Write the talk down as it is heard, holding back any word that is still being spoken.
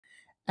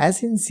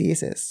As in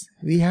CSS,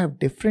 we have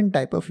different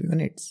type of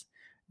units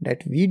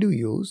that we do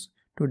use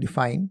to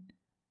define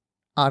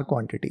our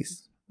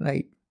quantities,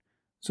 right?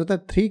 So the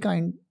three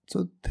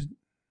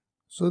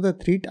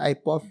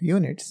type of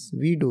units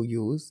we do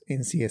use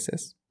in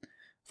CSS.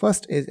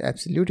 First is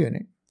absolute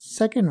unit,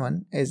 second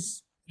one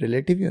is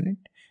relative unit,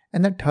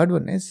 and the third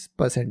one is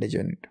percentage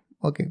unit.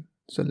 Okay,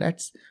 so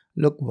let's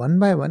look one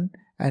by one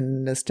and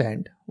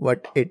understand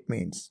what it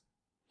means.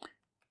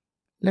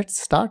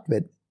 Let's start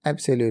with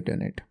absolute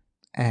unit,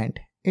 and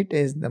it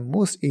is the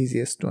most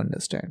easiest to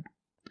understand.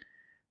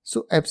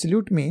 So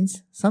absolute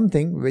means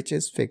something which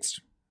is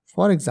fixed.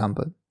 For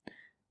example,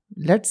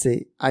 let's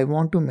say I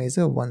want to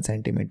measure 1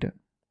 centimeter.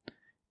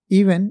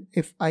 Even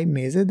if I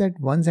measure that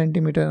 1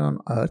 centimeter on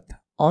Earth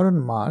or on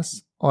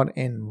Mars or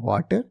in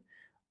water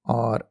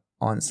or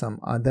on some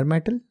other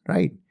metal,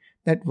 right?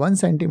 That 1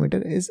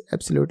 centimeter is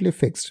absolutely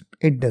fixed.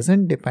 It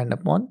doesn't depend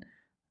upon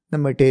the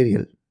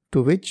material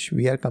to which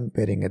we are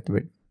comparing it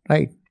with,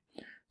 right?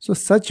 So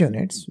such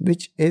units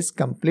which is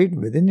complete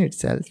within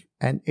itself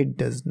and it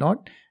does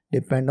not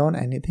depend on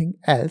anything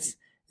else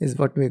is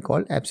what we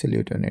call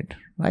absolute unit,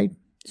 right?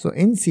 So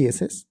in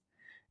CSS,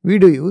 we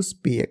do use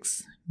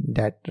px,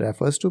 that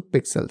refers to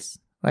pixels,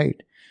 right?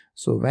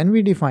 So when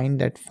we define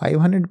that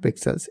 500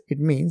 pixels, it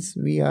means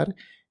we are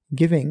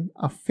giving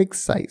a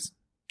fixed size,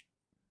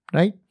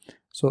 right?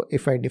 So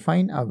if I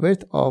define a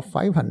width of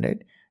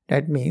 500,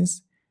 that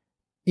means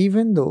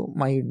even though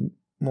my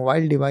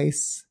mobile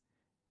device,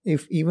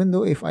 if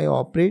I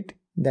operate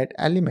that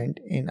element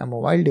in a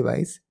mobile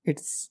device,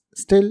 it's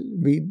still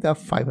with the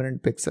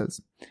 500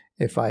 pixels.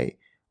 If I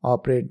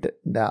operate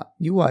the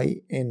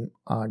UI in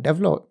a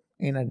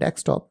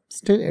desktop,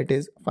 still it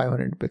is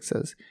 500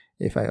 pixels.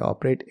 If I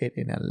operate it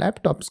in a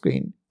laptop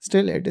screen,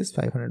 still it is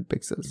 500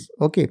 pixels.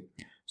 Okay,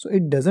 so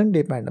it doesn't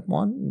depend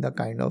upon the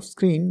kind of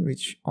screen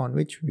on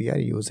which we are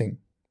using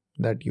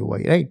that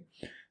UI, right?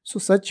 So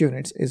such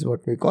units is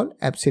what we call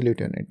absolute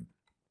unit.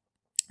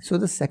 So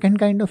the second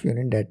kind of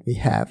unit that we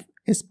have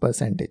is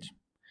percentage.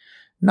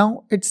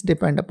 Now it's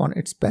depend upon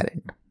its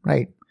parent,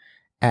 right?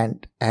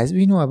 And as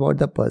we know about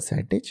the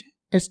percentage,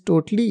 it's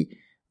totally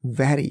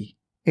vary.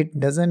 It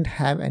doesn't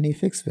have any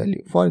fixed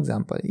value. For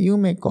example, you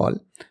may call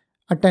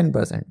a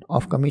 10%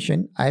 of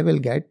commission I will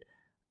get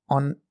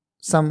on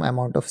some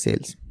amount of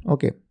sales.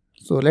 Okay,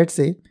 so let's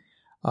say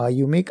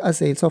you make a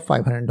sales of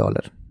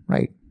 $500,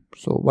 right?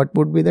 So what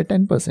would be the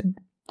 10%?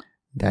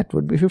 That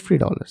would be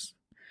 $50.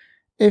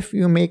 If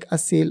you make a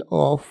sale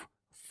of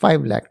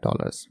 $5 lakh,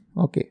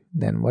 okay,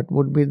 then what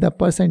would be the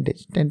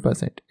percentage?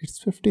 10%,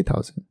 it's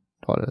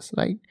 $50,000,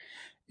 right?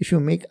 If you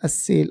make a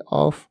sale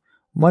of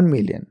 1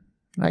 million,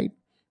 right,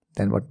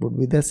 then what would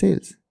be the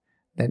sales?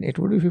 Then it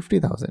would be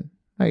 50,000,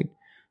 right?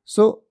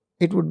 So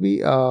it would be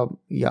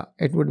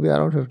it would be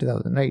around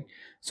 50,000, right?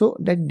 So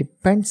that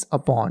depends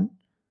upon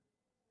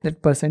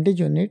that percentage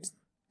units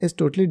is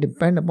totally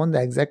depend upon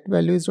the exact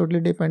value is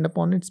totally depend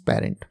upon its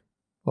parent,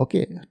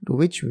 okay, to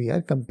which we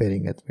are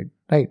comparing it with,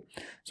 right?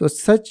 So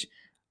such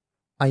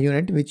a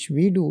unit which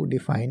we do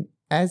define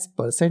as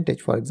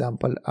percentage, for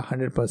example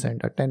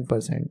 100%, or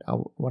 10%,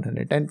 or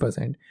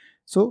 110%,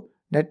 so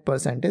that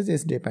percentage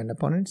is depend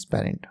upon its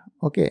parent,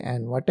 okay,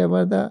 and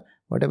whatever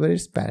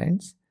its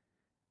parents,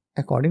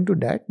 according to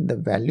that the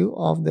value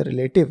of the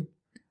relative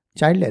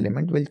child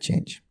element will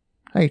change,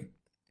 right?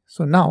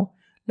 So now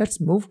let's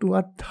move to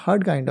our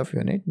third kind of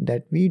unit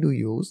that we do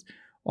use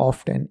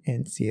often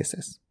in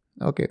CSS.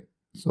 Okay,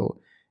 so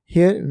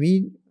here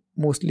we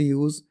mostly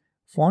use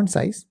font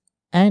size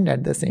and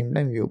at the same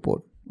time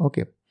viewport.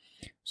 Okay,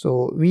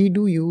 so we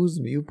do use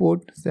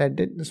viewport, so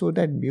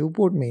that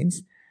viewport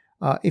means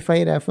if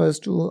I refers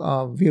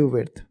to view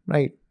width,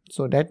 right?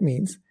 So that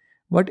means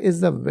what is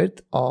the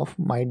width of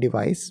my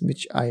device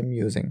which I am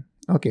using.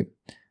 Okay,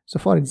 so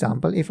for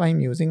example, if I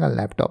am using a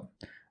laptop,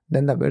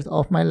 then the width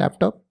of my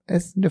laptop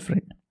is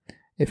different.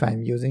 If I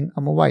am using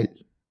a mobile,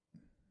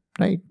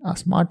 right, a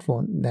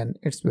smartphone, then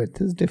its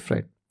width is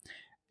different.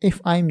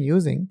 If I am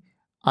using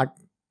a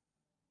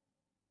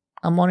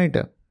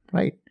monitor,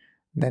 right,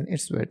 then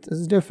its width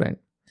is different.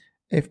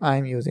 If I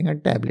am using a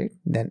tablet,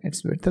 then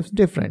its width is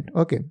different.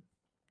 Okay,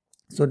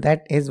 so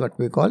that is what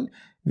we call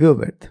view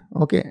width.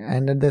 Okay,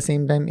 and at the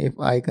same time, if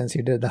I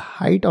consider the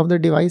height of the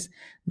device,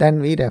 then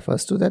we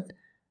refers to that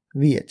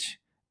VH.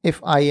 If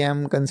I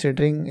am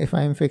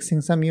fixing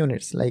some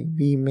units like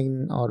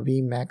Vmin or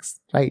Vmax,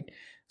 right,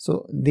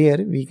 so there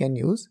we can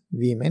use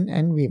Vmin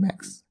and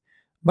Vmax.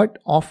 But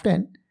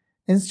often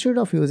instead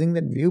of using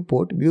that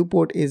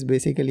viewport is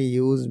basically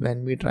used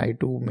when we try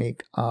to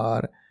make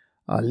our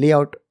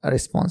layout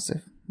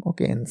responsive,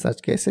 okay, in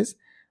such cases.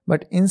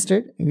 But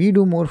instead we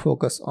do more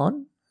focus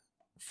on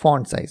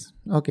font size,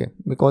 okay,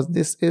 because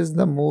this is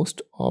the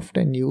most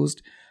often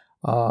used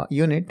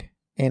unit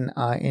in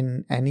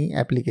any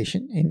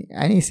application, in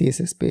any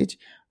CSS page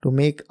to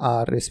make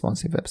our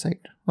responsive website.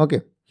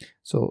 Okay,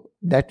 so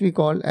that we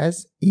call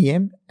as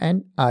EM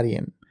and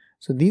REM.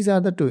 So these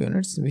are the two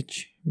units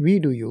which we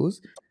do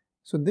use.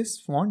 So this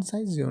font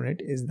size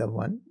unit is the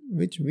one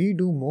which we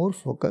do more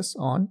focus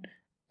on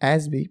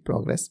as we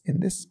progress in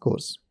this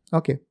course.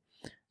 Okay,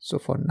 so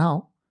for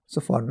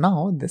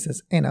now this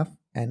is enough,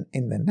 and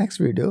in the next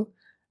video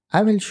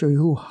I will show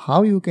you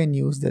how you can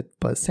use that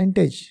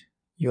percentage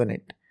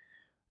unit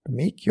to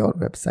make your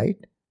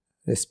website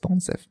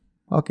responsive.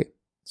 Okay,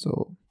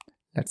 so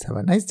let's have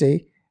a nice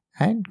day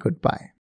and goodbye.